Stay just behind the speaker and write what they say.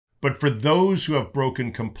But for those who have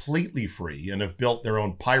broken completely free and have built their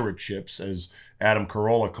own pirate ships, as Adam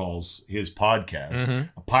Carolla calls his podcast,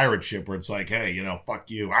 a pirate ship where it's like, hey,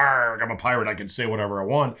 fuck you. Arrgh, I'm a pirate. I can say whatever I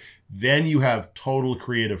want. Then you have total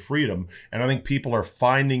creative freedom. And I think people are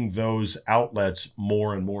finding those outlets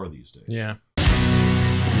more and more these days. Yeah.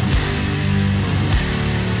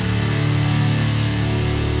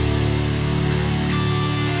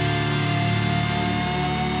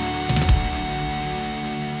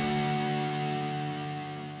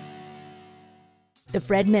 The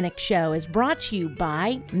Fred Minnick Show is brought to you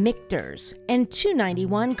by Michter's and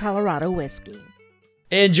 291 Colorado Whiskey.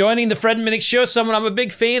 And joining the Fred Minnick Show, someone I'm a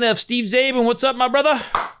big fan of, Steve Czaban. What's up, my brother?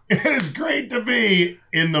 It is great to be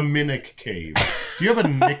in the Minnick Cave. Do you have a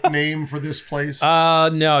nickname for this place?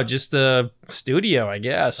 No, just the studio, I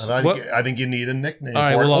guess. I think you need a nickname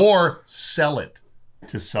right, for it, well, or sell it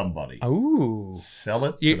to somebody. Ooh. Sell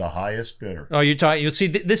it to the highest bidder. Oh, you're talking. You see,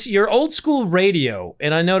 this your old school radio,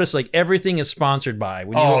 and I notice like everything is sponsored by.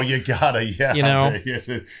 You gotta, yeah.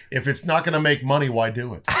 If it's not gonna make money, why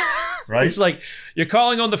do it? Right? It's like you're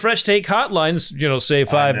calling on the Fresh Take hotlines. Say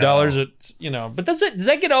 $5. But does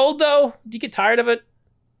that get old though? Do you get tired of it?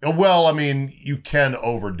 Well, I mean, you can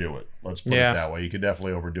overdo it. Let's put it that way. You can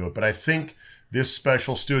definitely overdo it. But I think this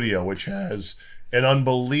special studio, which has an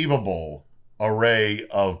unbelievable array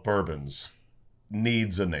of bourbons,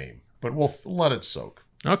 needs a name, but we'll let it soak.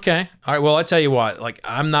 Okay. All right. Well, I tell you what,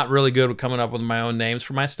 I'm not really good with coming up with my own names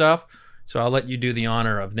for my stuff. So I'll let you do the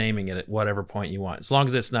honor of naming it at whatever point you want. As long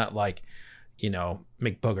as it's not like,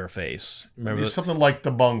 McBoogerface. Remember something like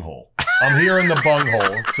the Bunghole. I'm here in the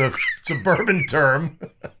Bunghole. It's a bourbon term.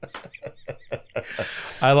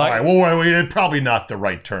 I like it. Well, it's probably not the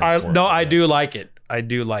right term. I do like it.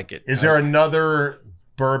 Is there another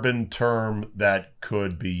bourbon term that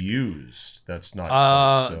could be used that's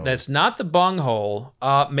not that's not the Bunghole?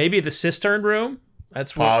 Maybe the Cistern Room?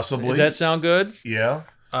 That's possibly. Does that sound good? Yeah.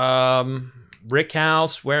 Rick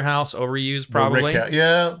House, Warehouse, overused probably.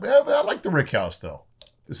 Yeah, I like the Rick House though.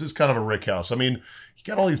 This is kind of a Rick House. I mean, you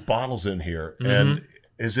got all these bottles in here, and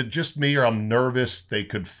is it just me or I'm nervous they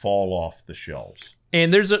could fall off the shelves?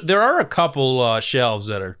 And there are a couple shelves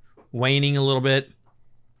that are waning a little bit.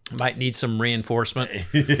 Might need some reinforcement.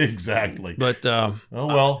 Exactly. But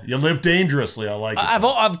you live dangerously. I like it.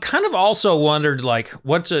 I've kind of also wondered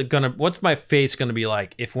what's my face gonna be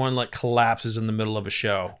like if one collapses in the middle of a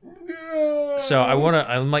show. Yeah. So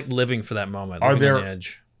I'm living for that moment. Are there on the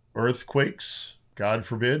edge. Earthquakes? God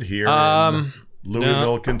forbid here in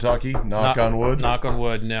Louisville, Kentucky. Knock on wood. Knock on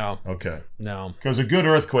wood. No. Okay. No. Because a good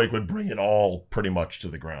earthquake would bring it all pretty much to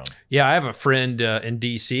the ground. Yeah, I have a friend in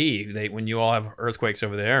D.C. When you all have earthquakes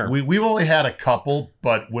over there. We've only had a couple,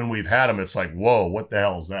 but when we've had them, it's like, whoa, what the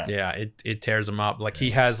hell is that? Yeah, it tears them up.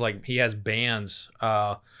 He has bands.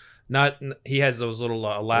 He has those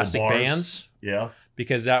little elastic bands. Yeah.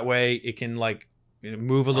 Because that way it can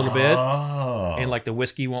move a little bit, and the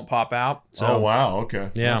whiskey won't pop out. So, oh wow, okay,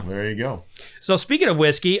 yeah, well, there you go. So speaking of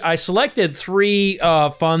whiskey, I selected 3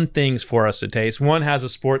 fun things for us to taste. One has a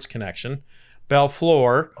sports connection,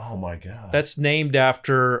 Belfour. Oh my god, that's named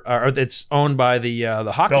after, or it's owned by the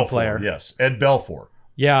hockey Belfour, player. Yes, Ed Belfour.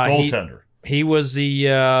 Yeah, goaltender. He was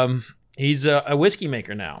he's a whiskey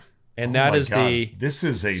maker now, and this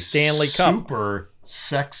is a Stanley Cup. Super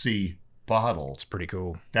sexy bottle. It's pretty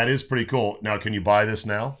cool. That is pretty cool. Now, can you buy this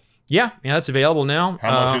now? Yeah, it's available now.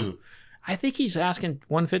 How much is it? I think he's asking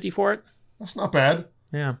 $150 for it. That's not bad.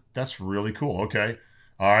 Yeah, that's really cool. Okay,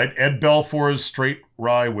 all right. Ed Belfour's Straight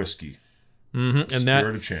Rye whiskey. And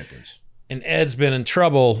Spirit of Champions. And Ed's been in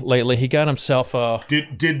trouble lately. He got himself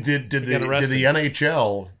Did the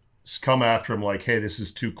NHL come after him hey, this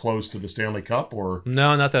is too close to the Stanley Cup, or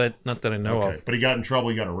no? Not that I know of. But he got in trouble.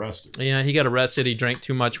 He got arrested. Yeah, he got arrested. He drank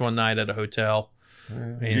too much one night at a hotel.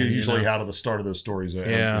 Usually, how to the start of those stories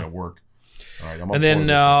work. All right, and then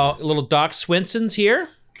little Doc Swinson's here.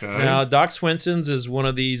 Okay. Now, Doc Swinson's is one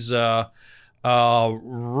of these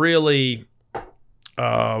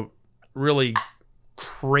really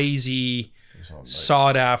crazy,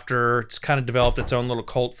 sought after. It's kind of developed its own little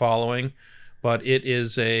cult following. But it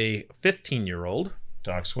is a 15-year-old.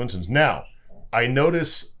 Doc Swinson's. Now, I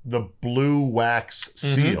notice the blue wax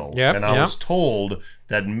seal, and I was told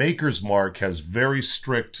that Maker's Mark has very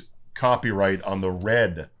strict copyright on the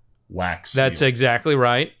red wax seal. That's exactly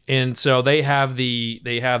right. And so they have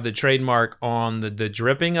the trademark on the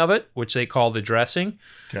dripping of it, which they call the dressing.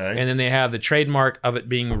 Okay. And then they have the trademark of it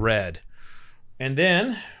being red. And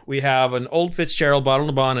then we have an old Fitzgerald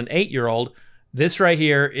Bottled Bond, an 8-year-old. This right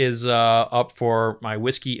here is up for my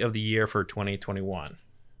whiskey of the year for 2021.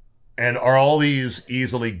 And are all these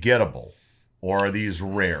easily gettable? or are these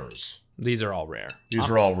rares? These are all rare. These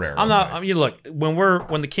are all rare. I'm not. You look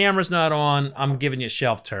when the camera's not on, I'm giving you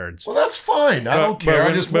shelf turds. Well, that's fine. I don't care.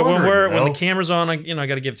 I just wondering, when the camera's on, I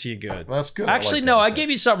got to give it to you good. That's good. Actually, no, I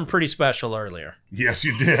gave you something pretty special earlier. Yes,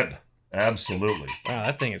 you did. Absolutely. Wow,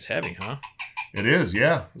 that thing is heavy, huh? It is.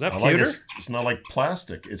 Yeah. Is that pewter? It's not like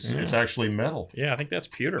plastic. It's actually metal. Yeah, I think that's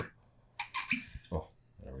pewter. Oh,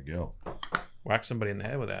 there we go. Whack somebody in the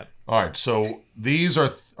head with that. All right, so these are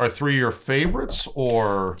three of your favorites,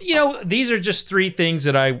 or these are just three things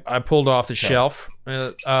that I pulled off the shelf.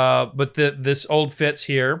 But this Old Fitz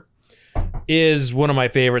here is one of my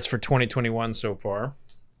favorites for 2021 so far.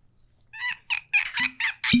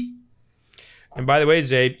 And by the way,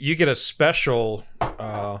 Zabe, you get a special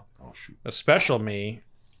me.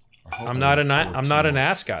 I'm not an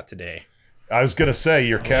ascot today. I was gonna say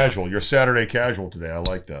you're casual. You're Saturday casual today. I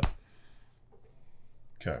like that.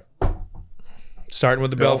 Okay. Starting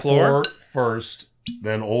with the Belfour first,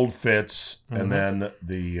 then Old Fitz, and then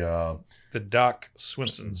the Doc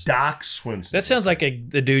Swinsons. Doc Swinson. That sounds like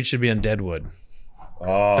the dude should be on Deadwood.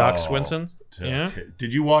 Oh, Doc Swinson. Yeah.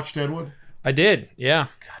 Did you watch Deadwood? I did. Yeah.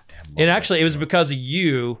 Goddamn. And actually, it was because of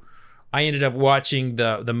you. I ended up watching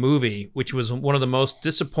the movie, which was one of the most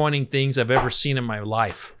disappointing things I've ever seen in my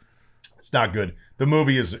life. It's not good. The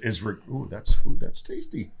movie is that's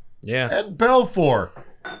tasty. Yeah. And Belfour.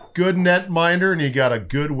 Good net minder, and you got a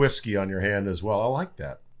good whiskey on your hand as well. I like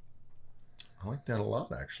that. I like that a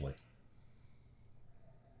lot, actually.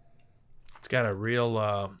 It's got a real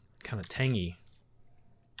kind of tangy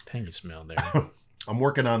smell there. I'm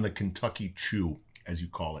working on the Kentucky Chew, as you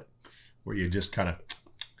call it, where you just kind of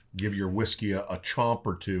give your whiskey a chomp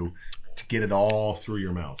or two to get it all through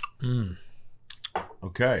your mouth.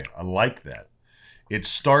 Okay, I like that. It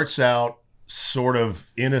starts out sort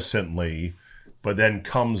of innocently, but then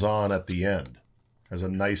comes on at the end. Has a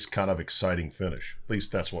nice kind of exciting finish. At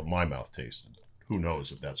least that's what my mouth tasted. Who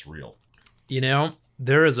knows if that's real.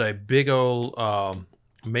 There is a big old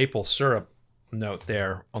maple syrup note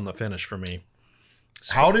there on the finish for me.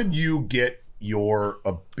 How did you get your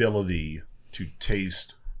ability to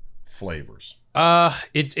taste flavors?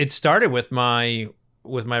 It started with my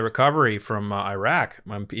recovery from Iraq.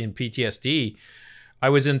 I'm in PTSD. I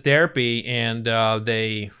was in therapy, and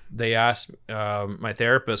they asked, my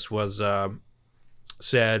therapist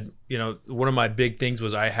said, one of my big things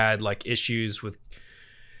was I had like issues with,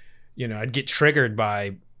 I'd get triggered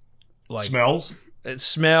by like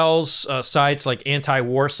smells, sights, like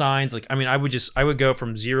anti-war signs. Like, I would go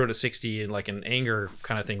from 0 to 60 in like an anger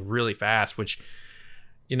kind of thing really fast, which,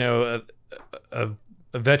 a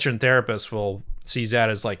veteran therapist sees that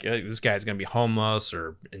as like, this guy's going to be homeless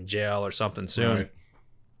or in jail or something soon. Right.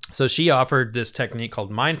 So she offered this technique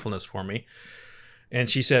called mindfulness for me. And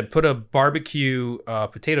she said, put a barbecue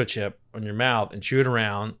potato chip on your mouth and chew it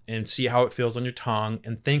around and see how it feels on your tongue,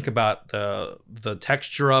 and think about the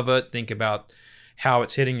texture of it. Think about how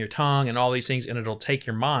it's hitting your tongue and all these things, and it'll take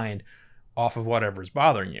your mind off of whatever's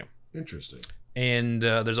bothering you. Interesting. And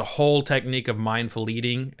there's a whole technique of mindful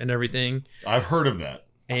eating and everything. I've heard of that.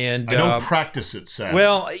 And I don't practice it, sadly.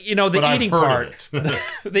 Well, the eating part,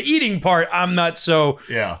 the eating part, I'm not so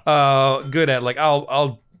good at. Like,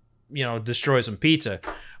 I'll destroy some pizza,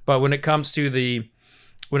 but when it comes to the,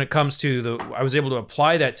 I was able to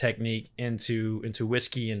apply that technique into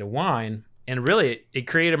whiskey, into wine, and really it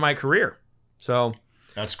created my career. So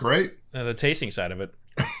that's great. The tasting side of it.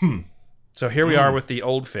 So here we are with the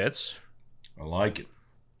Old Fitz. I like it.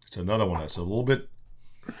 It's another one that's a little bit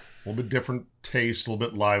different taste, a little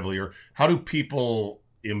bit livelier. How do people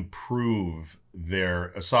improve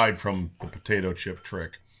aside from the potato chip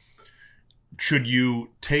trick? Should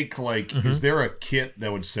you take is there a kit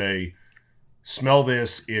that would say, smell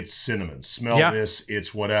this, it's cinnamon, smell this,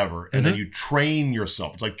 it's whatever, and then you train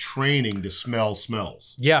yourself? It's like training to smell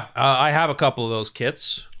smells. Yeah, I have a couple of those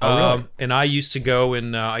kits. Oh, really? And I used to go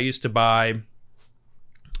and I used to buy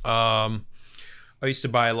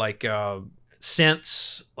like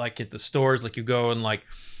scents, like at the stores. Like, you go and like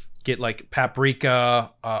get like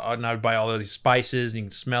paprika, and I would buy all of these spices and you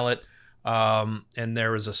can smell it. And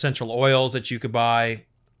there was essential oils that you could buy.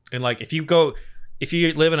 And like, if you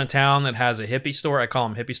live in a town that has a hippie store, I call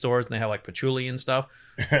them hippie stores, and they have like patchouli and stuff.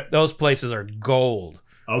 Those places are gold.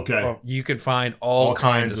 Okay. You could find all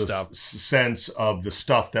kinds of stuff. Sense of the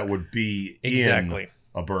stuff that would be in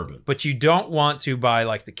a bourbon. But you don't want to buy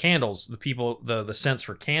like the candles, the scents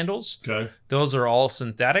for candles. Okay. Those are all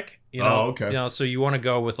synthetic. Oh, okay. So you want to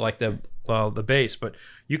go with like the base, but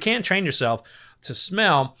you can train yourself to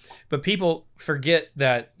smell. But people forget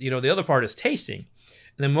that, the other part is tasting.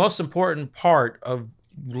 And the most important part of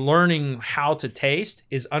learning how to taste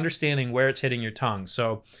is understanding where it's hitting your tongue.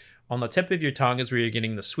 So on the tip of your tongue is where you're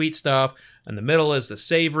getting the sweet stuff, and the middle is the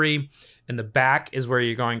savory, and the back is where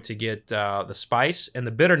you're going to get the spice, and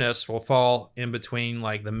the bitterness will fall in between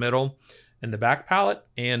like the middle and the back palate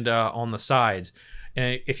and on the sides.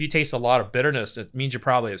 And if you taste a lot of bitterness, it means you're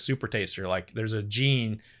probably a super taster. Like there's a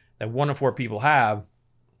gene that 1 in 4 people have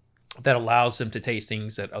that allows them to taste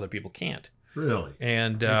things that other people can't. Really?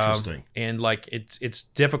 And interesting. And like it's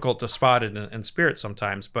difficult to spot it in spirit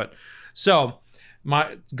sometimes. But so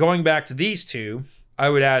going back to these two, I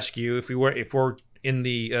would ask you if we're in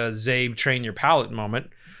the Czabe train your palate moment,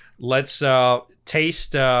 let's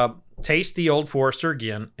taste the Old Forester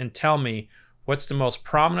again and tell me what's the most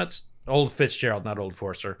prominent Old Fitzgerald, not Old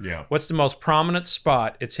Forester. Yeah. What's the most prominent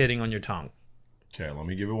spot it's hitting on your tongue? Okay, let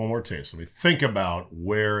me give it one more taste. Let me think about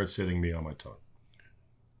where it's hitting me on my tongue.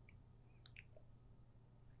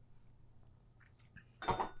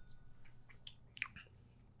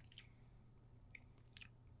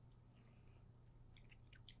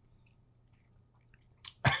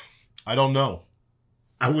 I don't know.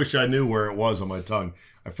 I wish I knew where it was on my tongue.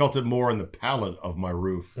 I felt it more in the palate of my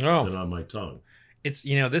roof than on my tongue. It's,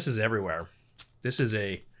 this is everywhere. This is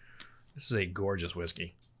a gorgeous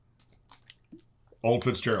whiskey. Old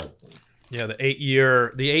Fitzgerald. Yeah, the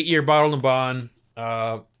 8-year Bottled and Bond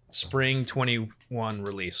spring 21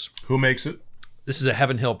 release. Who makes it? This is a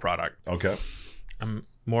Heaven Hill product. Okay.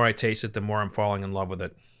 More I taste it, the more I'm falling in love with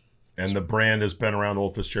it. And the brand has been around,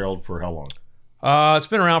 Old Fitzgerald, for how long? It's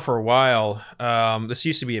been around for a while. This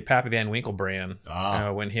used to be a Pappy Van Winkle brand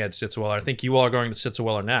when he had Stitzel-Weller. I think you all are going to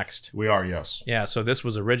Stitzel-Weller next. We are, yes. Yeah, so this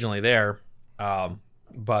was originally there,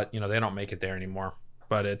 but they don't make it there anymore.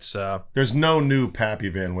 But it's there's no new Pappy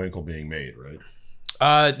Van Winkle being made,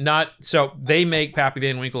 right? Not so they make Pappy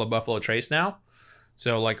Van Winkle a Buffalo Trace now.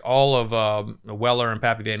 So like all of Weller and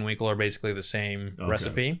Pappy Van Winkle are basically the same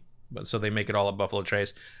recipe. But so they make it all at Buffalo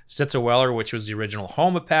Trace. Stitzel-Weller, which was the original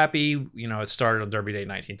home of Pappy, it started on Derby Day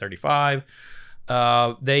 1935.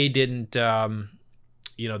 They didn't,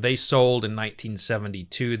 they sold in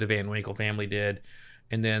 1972. The Van Winkle family did,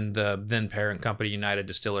 and then the then parent company United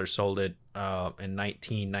Distillers sold it in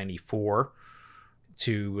 1994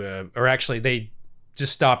 or actually they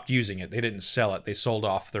just stopped using it. They didn't sell it. They sold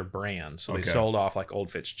off their brand. So they sold off like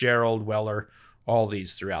Old Fitzgerald, Weller, all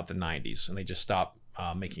these throughout the 90s, and they just stopped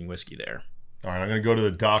making whiskey there. All right, I'm going to go to the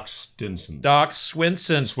Doc Swinson. Doc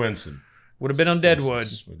Swinson. Would have been on Deadwood.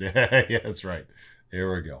 Yeah, that's right.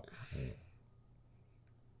 Here we go.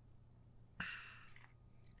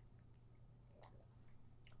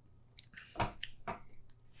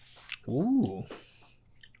 Ooh.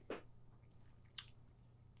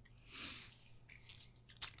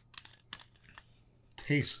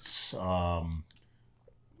 Tastes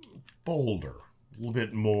bolder, a little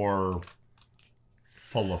bit more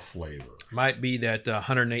full of flavor. Might be that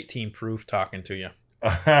 118 proof talking to you.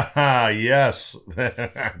 Yes.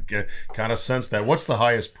 Kind of sense that. What's the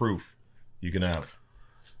highest proof you can have?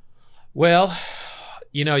 Well,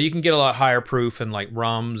 you can get a lot higher proof in like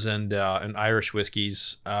rums and Irish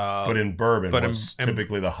whiskeys. But in bourbon, what's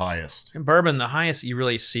typically the highest? In bourbon, the highest you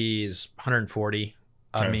really see is 140.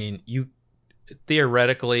 Okay. I mean, you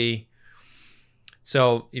theoretically...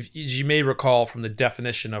 So if you may recall from the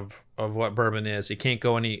definition of what bourbon is, it can't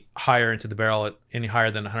go any higher into the barrel any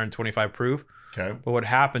higher than 125 proof. Okay. But what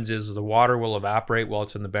happens is the water will evaporate while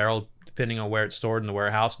it's in the barrel, depending on where it's stored in the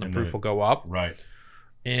warehouse, and the proof will go up. Right.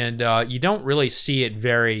 And you don't really see it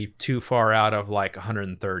vary too far out of like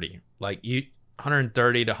 130. Like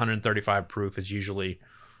 130 to 135 proof is usually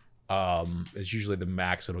the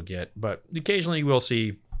max it'll get. But occasionally you will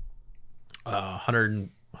see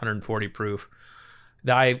 140 proof.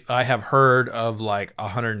 I have heard of like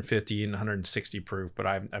 150 and 160 proof, but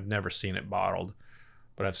I've never seen it bottled.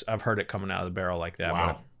 But I've heard it coming out of the barrel like that.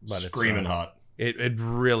 Wow. But Screaming hot. It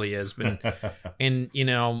really has been.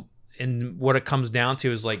 And what it comes down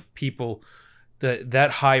to is like people, that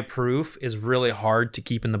high proof is really hard to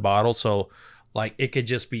keep in the bottle. So like it could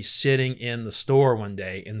just be sitting in the store one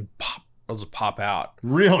day and it'll just pop out.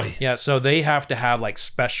 Really? Yeah. So they have to have like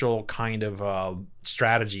special kind of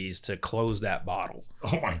strategies to close that bottle.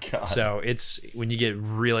 Oh my God. So it's when you get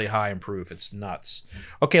really high in proof, it's nuts.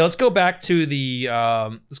 Okay, let's go back to the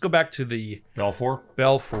Belfour.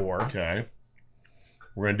 Okay.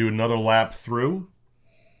 We're gonna do another lap through.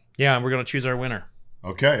 Yeah, and we're gonna choose our winner.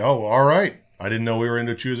 Okay. Oh, all right. I didn't know we were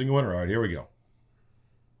into choosing a winner. All right, here we go.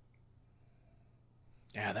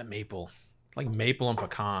 Yeah, that maple. Like maple and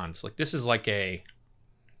pecans. Like this is like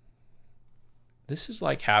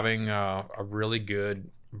having a really good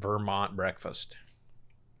Vermont breakfast.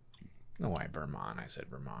 No, why Vermont? I said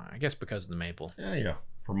Vermont. I guess because of the maple. Yeah.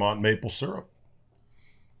 Vermont maple syrup.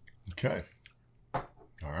 Okay. All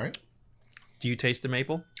right. Do you taste the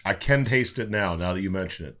maple? I can taste it now that you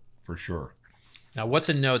mention it, for sure. Now, what's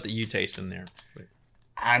a note that you taste in there?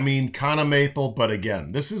 I mean, kind of maple, but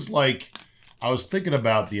again, this is like, I was thinking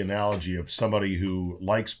about the analogy of somebody who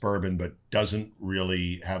likes bourbon but doesn't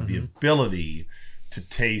really have the ability to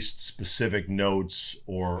taste specific notes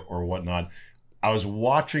or whatnot. I was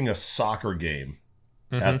watching a soccer game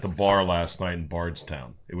at the bar last night in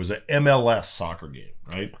Bardstown. It was an MLS soccer game,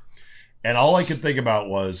 right? And all I could think about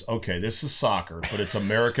was, okay, this is soccer, but it's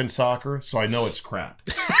American soccer, so I know it's crap.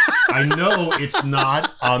 I know it's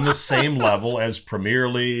not on the same level as Premier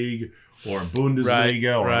League or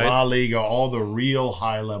Bundesliga or La Liga, all the real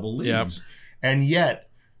high-level leagues. Yep. And yet,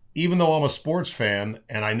 even though I'm a sports fan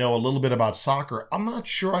and I know a little bit about soccer, I'm not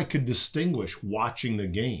sure I could distinguish watching the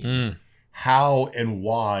game how and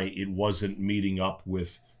why it wasn't meeting up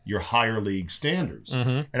with your higher league standards.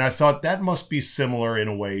 And I thought that must be similar in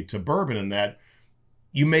a way to bourbon in that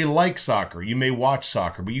you may like soccer, you may watch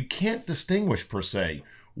soccer, but you can't distinguish per se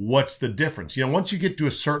what's the difference. You know, once you get to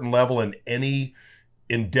a certain level in any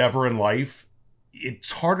endeavor in life,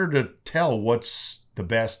 it's harder to tell what's the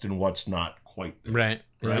best and what's not quite there.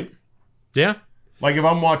 Right? Yeah. Like if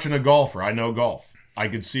I'm watching a golfer, I know golf. I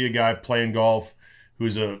could see a guy playing golf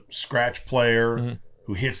who's a scratch player,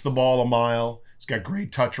 who hits the ball a mile. He's got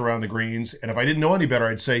great touch around the greens. And if I didn't know any better,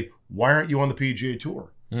 I'd say, why aren't you on the PGA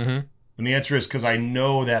Tour? And the answer is because I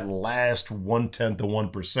know that last 1/10 of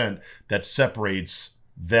 1% that separates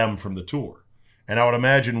them from the tour. And I would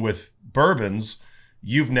imagine with bourbons,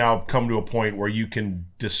 you've now come to a point where you can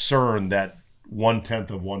discern that 1/10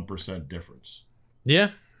 of 1% difference.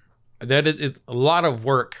 Yeah. That is a lot of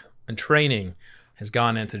work and training has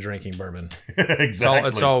gone into drinking bourbon. Exactly.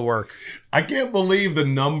 It's all work. I can't believe the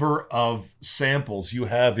number of samples you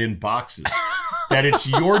have in boxes. That it's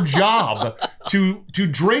your job to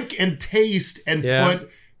drink and taste and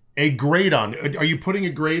put a grade on. Are you putting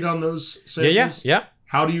a grade on those samples? Yeah.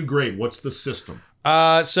 How do you grade? What's the system?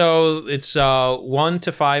 So it's 1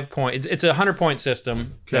 to 5 point. It's a 100-point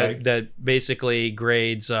system that basically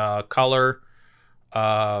grades color,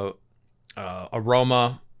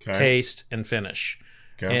 aroma, taste, and finish.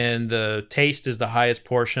 And the taste is the highest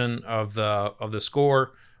portion of the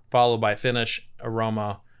score, followed by finish,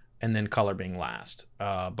 aroma, and then color being last.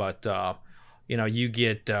 But you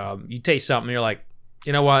get you taste something, you're like,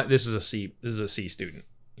 you know what, this is a C. This is a C student.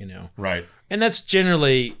 Right. And that's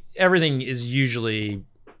generally, everything is usually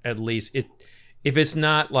at least it. If it's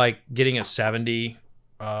not like getting a 70,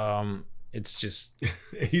 it's just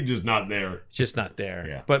you're just not there. It's just not there.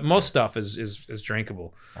 Yeah. But most stuff is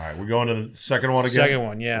drinkable. All right, we're going to the second one again. Second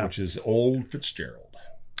one, yeah. Which is Old Fitzgerald.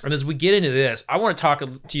 And as we get into this, I want to talk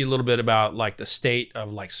to you a little bit about like the state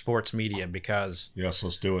of like sports media, because yes,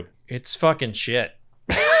 let's do it. It's fucking shit.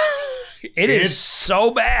 It is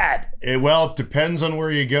so bad. It depends on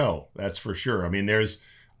where you go. That's for sure. I mean,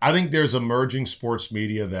 I think there's emerging sports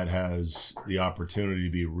media that has the opportunity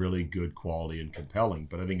to be really good quality and compelling,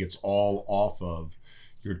 but I think it's all off of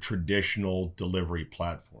your traditional delivery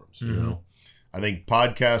platforms. You know, I think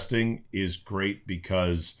podcasting is great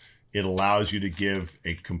because it allows you to give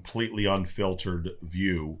a completely unfiltered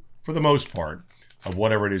view, for the most part, of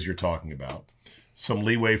whatever it is you're talking about. Some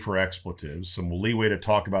leeway for expletives, some leeway to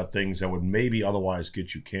talk about things that would maybe otherwise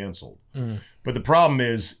get you canceled. But the problem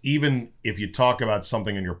is, even if you talk about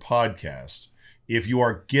something in your podcast, if you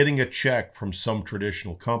are getting a check from some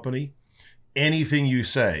traditional company, anything you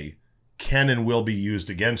say can and will be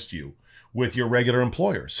used against you with your regular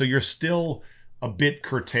employer. So you're still a bit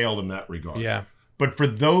curtailed in that regard. Yeah. But for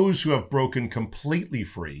those who have broken completely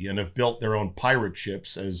free and have built their own pirate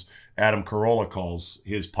ships, as Adam Carolla calls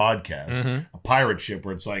his podcast, a pirate ship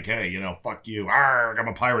where it's like, hey, fuck you. I'm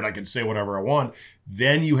a pirate. I can say whatever I want.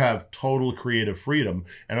 Then you have total creative freedom.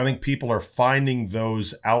 And I think people are finding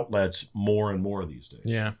those outlets more and more these days.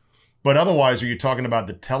 Yeah. But otherwise, are you talking about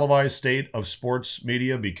the televised state of sports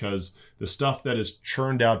media? Because the stuff that is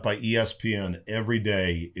churned out by ESPN every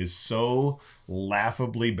day is so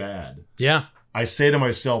laughably bad. Yeah. I say to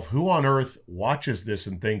myself, who on earth watches this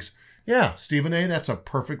and thinks, yeah, Stephen A., that's a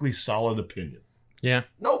perfectly solid opinion? Yeah.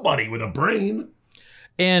 Nobody with a brain.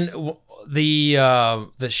 And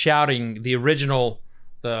the shouting, the original,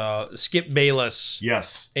 the Skip Bayless,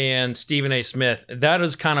 yes, and Stephen A. Smith, that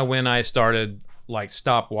is kind of when I started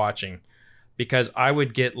stop watching, because I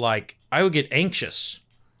would get anxious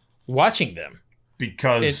watching them.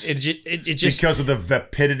 Because it just because of the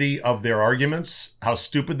vapidity of their arguments, how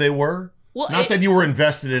stupid they were. Well, Not that you were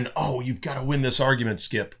invested in, you've got to win this argument,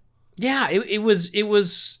 Skip. Yeah, it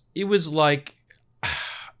was it was like,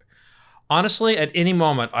 honestly, at any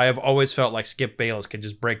moment, I have always felt like Skip Bayless could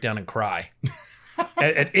just break down and cry.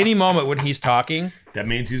 at any moment when he's talking. That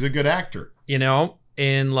means he's a good actor. You know?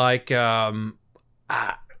 And like, mind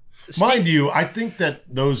you, I think that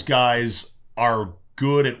those guys are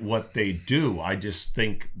good at what they do. I just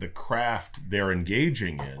think the craft they're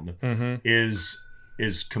engaging in is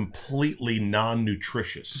completely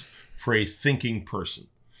non-nutritious for a thinking person.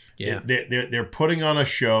 Yeah, they're putting on a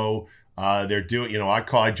show. They're doing,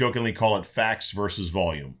 I jokingly call it facts versus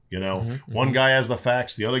volume. One guy has the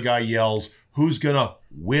facts, the other guy yells. Who's gonna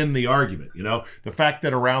win the argument? The fact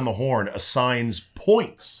that Around the Horn assigns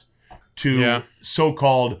points to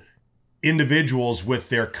so-called individuals with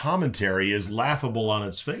their commentary is laughable on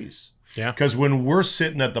its face. Yeah. Because when we're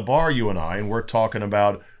sitting at the bar, you and I, and we're talking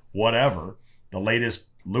about whatever, the latest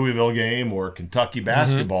Louisville game or Kentucky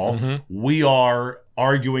basketball, we are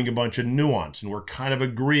arguing a bunch of nuance and we're kind of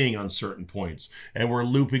agreeing on certain points. And we're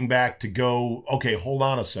looping back to go, okay, hold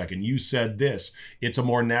on a second. You said this. It's a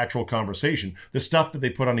more natural conversation. The stuff that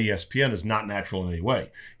they put on ESPN is not natural in any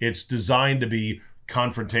way. It's designed to be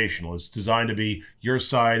confrontational. It's designed to be your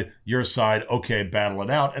side, okay, battle it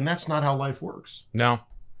out. And that's not how life works. No.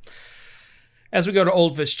 As we go to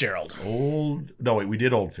Old Fitzgerald. We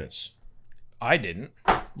did Old Fitz. I didn't.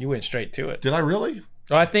 You went straight to it. Did I really?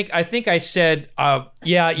 Oh, I think I said,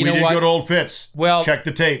 you know what? We did go to Old Fitz. Well, check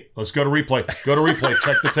the tape. Let's go to replay.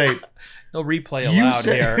 Check the tape. No replay allowed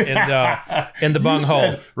here in the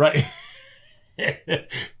bunghole. Right.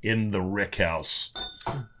 In the Rick House.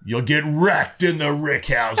 You'll get wrecked in the Rick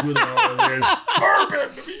House with all this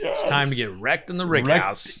bourbon. It's time to get wrecked in the Rick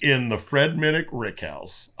House. In the Fred Minnick Rick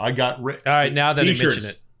House. I got ricked. All right, now that I mention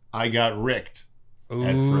it. I got ricked at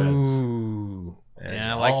Fred's.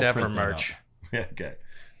 Yeah, I like that for merch. Okay.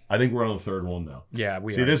 I think we're on the third one now. Yeah,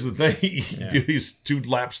 we See, this is the thing. You do these 2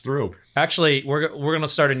 laps through. Actually, we're going to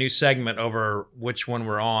start a new segment over which one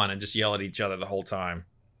we're on and just yell at each other the whole time.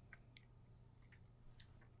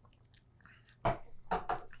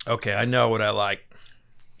 Okay, I know what I like.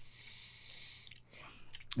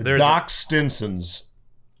 Doc Stinson's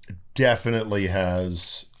definitely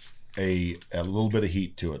has a little bit of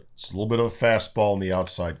heat to it. It's a little bit of a fastball in the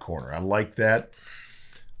outside corner. I like that.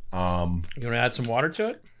 You want to add some water to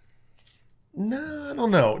it? No, I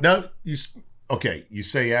don't know. No, you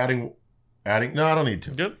say adding. No, I don't need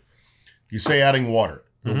to. Good. You say adding water.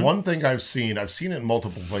 The one thing I've seen it in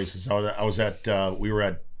multiple places. We were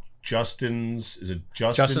at Justin's. Is it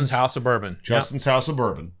Justin's House of Bourbon? Justin's House of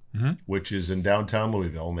Bourbon, which is in downtown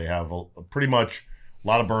Louisville, and they have a pretty much a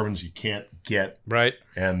lot of bourbons you can't get. Right.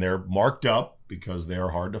 And they're marked up because they're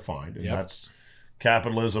hard to find, and that's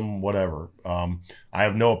capitalism, whatever. I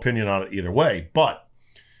have no opinion on it either way, but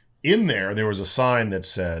in there was a sign that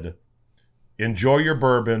said, "Enjoy your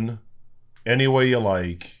bourbon any way you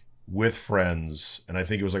like." With friends, and I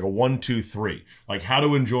think it was like a 1, 2, 3, like how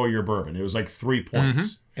to enjoy your bourbon. It was like 3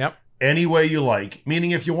 points. Yep. Any way you like,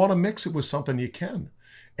 meaning if you want to mix it with something, you can.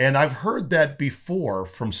 And I've heard that before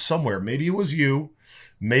from somewhere. Maybe it was you,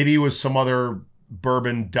 maybe it was some other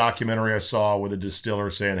bourbon documentary I saw with a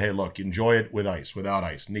distiller saying, "Hey, look, enjoy it with ice, without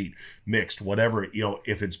ice, neat, mixed, whatever.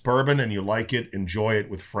 If it's bourbon and you like it, enjoy it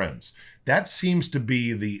with friends." That seems to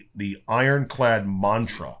be the ironclad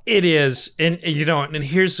mantra. It is, and and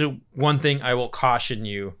here's the one thing I will caution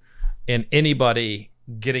you, and anybody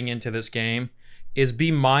getting into this game, is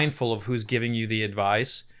be mindful of who's giving you the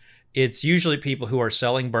advice. It's usually people who are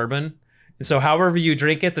selling bourbon. And so however you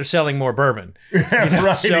drink it, they're selling more bourbon. Right,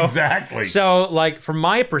 exactly. So like from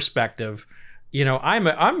my perspective, I'm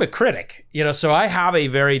a critic, so I have a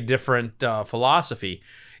very different philosophy.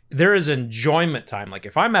 There is enjoyment time. Like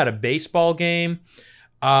if I'm at a baseball game,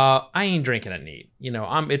 I ain't drinking it neat.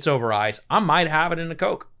 It's over ice. I might have it in a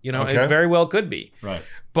Coke. It very well could be. Right.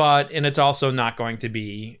 And it's also not going to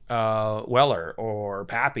be Weller or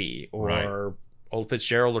Pappy or Old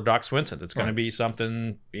Fitzgerald or Doc Swinson. It's going to be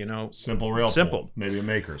something, simple, real simple. Maybe a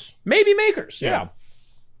Makers. Yeah.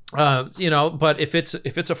 But if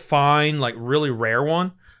it's a fine, like really rare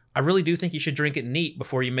one, I really do think you should drink it neat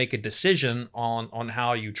before you make a decision on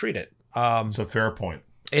how you treat it. It's a fair point.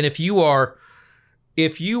 And if you are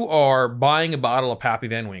buying a bottle of Pappy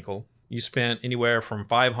Van Winkle, you spent anywhere from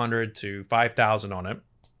 $500 to $5,000 on it,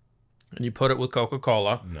 and you put it with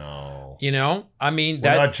Coca-Cola. No. We're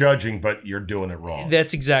not judging, but you're doing it wrong.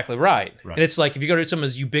 That's exactly right. And it's like, if you go to something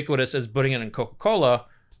as ubiquitous as putting it in Coca-Cola,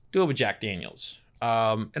 do it with Jack Daniels.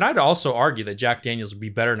 And I'd also argue that Jack Daniels would be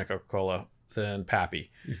better in a Coca-Cola than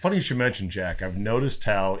Pappy. Funny you should mention Jack. I've noticed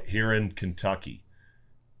how here in Kentucky,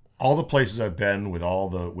 all the places I've been with all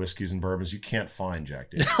the whiskeys and bourbons, you can't find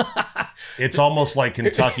Jack Daniels. It's almost like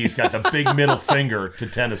Kentucky's got the big middle finger to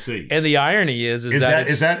Tennessee. And the irony is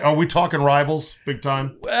that are we talking rivals big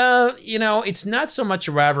time? Well, it's not so much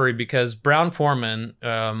a rivalry because Brown-Forman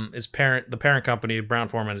the parent company of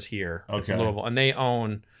Brown-Forman is here. Okay. It's in Louisville, and they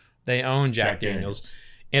own Jack Daniels.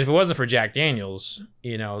 And if it wasn't for Jack Daniels,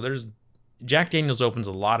 Jack Daniels opens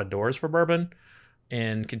a lot of doors for bourbon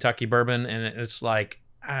and Kentucky bourbon, and it's like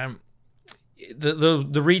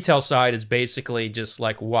the retail side is basically just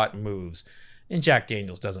like what moves, and Jack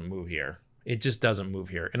Daniels doesn't move here. It just doesn't move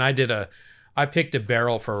here. And I picked a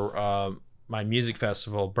barrel for my music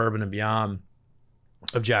festival, Bourbon and Beyond,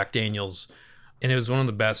 of Jack Daniels, and it was one of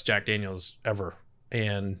the best Jack Daniels ever.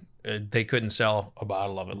 And they couldn't sell a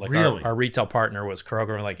bottle of it. Like really? our retail partner was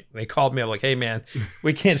Kroger, and like they called me up like, "Hey man,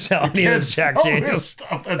 we can't sell any of this Jack Daniels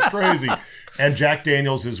stuff. That's crazy." And Jack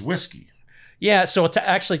Daniels is whiskey. Yeah, so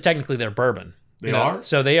actually, technically, they're bourbon. They are?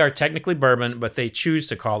 So they are technically bourbon, but they choose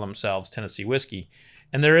to call themselves Tennessee whiskey.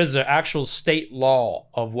 And there is an actual state law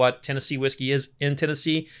of what Tennessee whiskey is in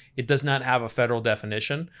Tennessee. It does not have a federal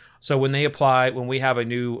definition. So when we have a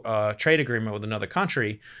new trade agreement with another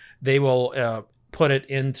country, they will put it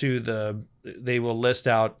they will list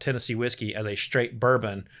out Tennessee whiskey as a straight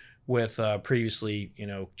bourbon with previously,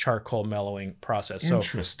 charcoal mellowing process.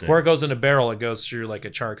 Interesting. So before it goes in a barrel, it goes through like a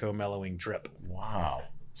charcoal mellowing drip. Wow.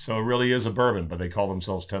 So it really is a bourbon, but they call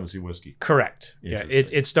themselves Tennessee whiskey. Correct. Yeah.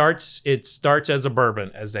 It starts as a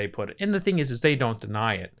bourbon, as they put it. And the thing is they don't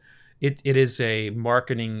deny it. It is a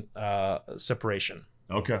marketing separation.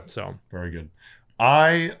 Okay. So very good.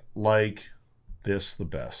 I like this the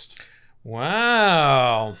best.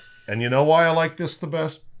 Wow. And you know why I like this the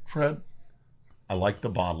best, Fred? I like the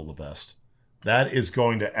bottle the best. That is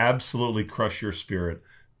going to absolutely crush your spirit.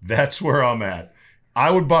 That's where I'm at.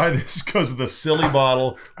 I would buy this because of the silly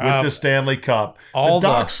bottle with the Stanley Cup. The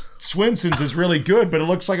Doc Swinson's is really good, but it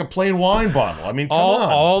looks like a plain wine bottle. I mean, come on.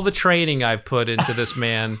 All the training I've put into this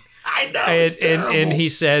man. I know. And he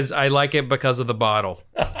says, I like it because of the bottle.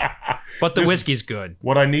 But the whiskey's good.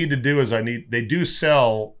 What I need to do is they do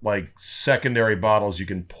sell like secondary bottles you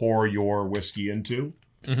can pour your whiskey into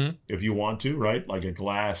if you want to, right? Like a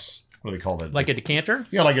glass, what do they call that? Like a decanter?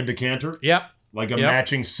 Yeah, like a decanter. Yep. Like a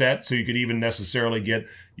matching set, so you could even necessarily get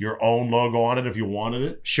your own logo on it if you wanted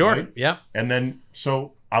it. Sure. Right? Yep. And then,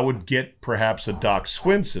 so I would get perhaps a Doc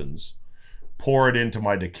Swinson's, pour it into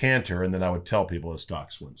my decanter, and then I would tell people it's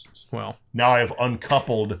Doc Swinson's. Well, now I have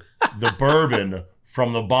uncoupled the bourbon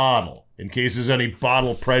from the bottle, in case there's any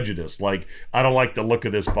bottle prejudice. Like, I don't like the look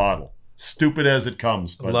of this bottle. Stupid as it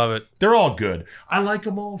comes. But love it. They're all good. I like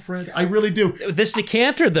them all, Fred. I really do. This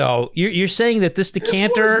decanter, though, you're saying that this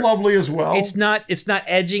decanter is lovely as well. It's not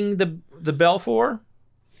edging the Belfour?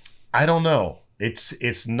 I don't know.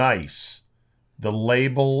 It's nice. The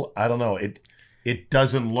label, I don't know. It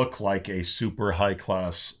doesn't look like a super high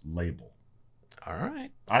class label. All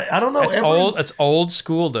right. I don't know. It's old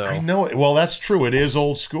school, though. I know it. Well, that's true. It is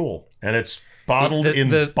old school, and it's bottled in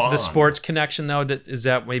bond. The sports connection, though, is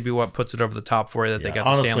that maybe what puts it over the top for you, that they got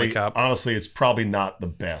the Stanley Cup? Honestly, it's probably not the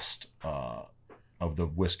best of the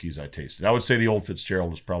whiskeys I tasted. I would say the Old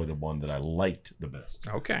Fitzgerald was probably the one that I liked the best.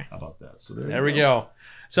 Okay. How about that? So there we go.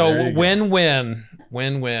 So win-win.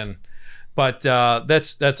 But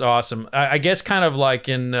that's awesome. I guess kind of like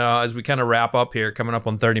as we kind of wrap up here, coming up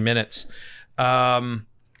on 30 minutes,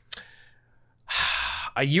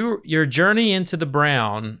 your journey into the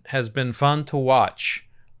brown has been fun to watch,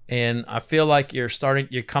 and I feel like you're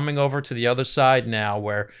coming over to the other side now,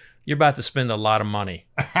 where you're about to spend a lot of money.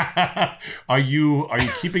 Are you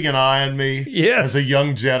keeping an eye on me? Yes. As a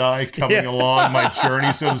young Jedi coming along my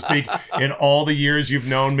journey, so to speak, in all the years you've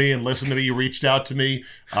known me and listened to me, you reached out to me.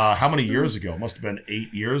 How many years ago? It must have been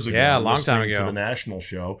 8 years ago. Yeah, a long time ago. To the national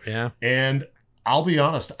show. Yeah. And I'll be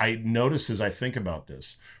honest, I notice as I think about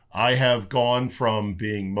this, I have gone from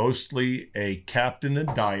being mostly a Captain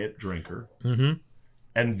and Diet drinker,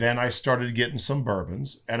 and then I started getting some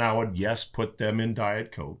bourbons, and I would, put them in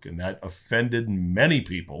Diet Coke, and that offended many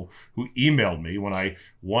people who emailed me when I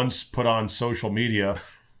once put on social media,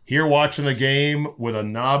 here watching the game with a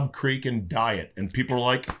Knob Creek and Diet, and people were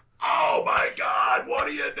like, oh my God, what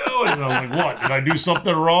are you doing? And I was like, what, did I do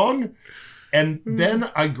something wrong? And then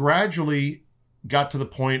I gradually got to the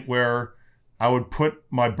point where I would put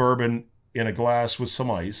my bourbon in a glass with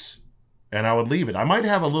some ice, and I would leave it. I might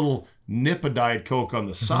have a little nip of Diet Coke on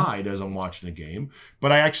the side as I'm watching a game,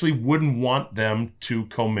 but I actually wouldn't want them to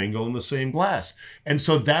commingle in the same glass. And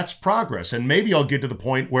so that's progress. And maybe I'll get to the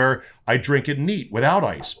point where I drink it neat without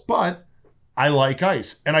ice. But I like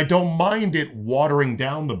ice. And I don't mind it watering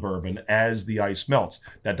down the bourbon as the ice melts.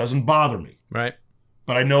 That doesn't bother me. Right.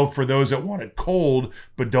 But I know for those that want it cold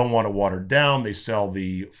but don't want it watered down, they sell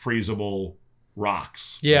the freezable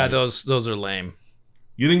rocks. Yeah, right? those are lame.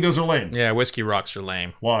 You think those are lame? Yeah, whiskey rocks are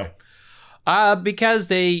lame. Why? Because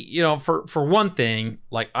they, you know, for one thing,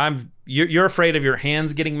 like you're afraid of your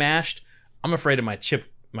hands getting mashed. I'm afraid of my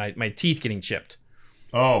teeth getting chipped.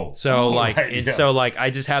 Oh. So right, so I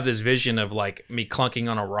just have this vision of like me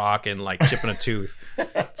clunking on a rock and like chipping a tooth.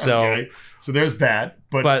 So okay. So there's that,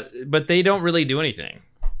 but they don't really do anything,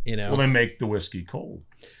 you know. Well, they make the whiskey cold.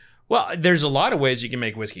 Well, there's a lot of ways you can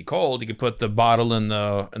make whiskey cold. You can put the bottle in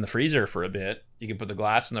the freezer for a bit. You can put the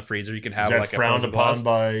glass in the freezer. You can have Is that like frowned a upon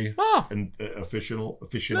by oh.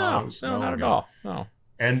 aficionados? No, not at all. No.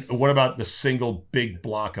 And what about the single big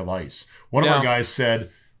block of ice? One of our guys said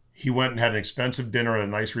he went and had an expensive dinner at a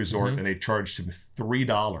nice resort, and they charged him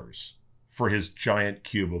 $3 for his giant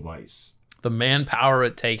cube of ice. The manpower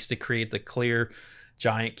it takes to create the clear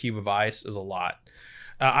giant cube of ice is a lot.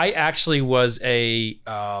 I actually was a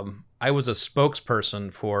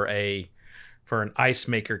spokesperson for an ice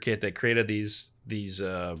maker kit that created these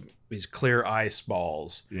clear ice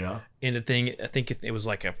balls. Yeah. And the thing, I think it was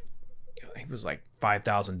like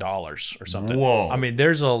 $5,000 or something. Whoa. I mean,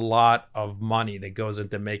 there's a lot of money that goes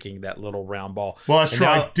into making that little round ball. Well, that's true.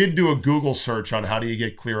 I did do a Google search on how do you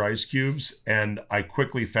get clear ice cubes, and I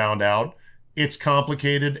quickly found out it's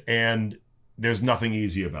complicated and there's nothing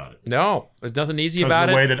easy about it. No, there's nothing easy about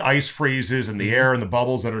it. The way that ice freezes and the air and the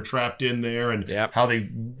bubbles that are trapped in there and how they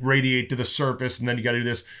radiate to the surface, and then you got to do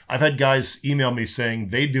this. I've had guys email me saying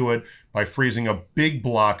they do it by freezing a big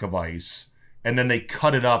block of ice, and then they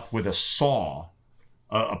cut it up with a saw,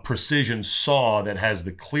 a precision saw that has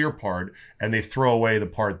the clear part, and they throw away the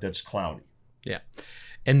part that's cloudy. Yeah.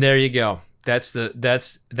 And there you go. That's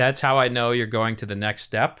how I know you're going to the next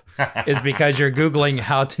step, is because you're Googling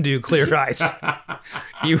how to do clear ice.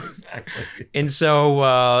 Exactly. And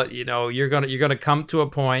so you're gonna come to a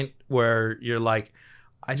point where you're like,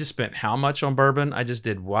 I just spent how much on bourbon? I just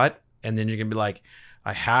did what? And then you're gonna be like,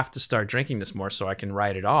 I have to start drinking this more so I can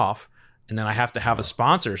write it off, and then I have to have a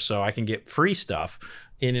sponsor so I can get free stuff.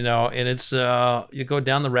 And and it's you go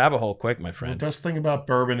down the rabbit hole quick, my friend. The best thing about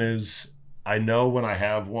bourbon is I know when I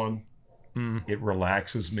have one. It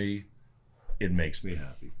relaxes me. It makes me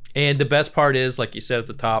happy. And the best part is, like you said at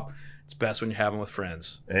the top, it's best when you're having with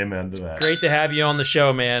friends. Amen to that. Great to have you on the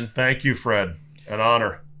show, man. Thank you, Fred. An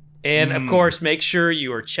honor. And of course, make sure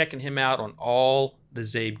you are checking him out on all the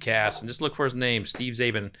Zabecasts, and just look for his name, Steve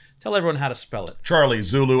Czaban. Tell everyone how to spell it. Charlie,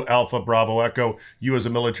 Zulu, Alpha, Bravo, Echo. You as a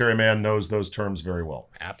military man knows those terms very well.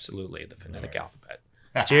 Absolutely, the phonetic alphabet.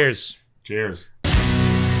 Cheers. Cheers.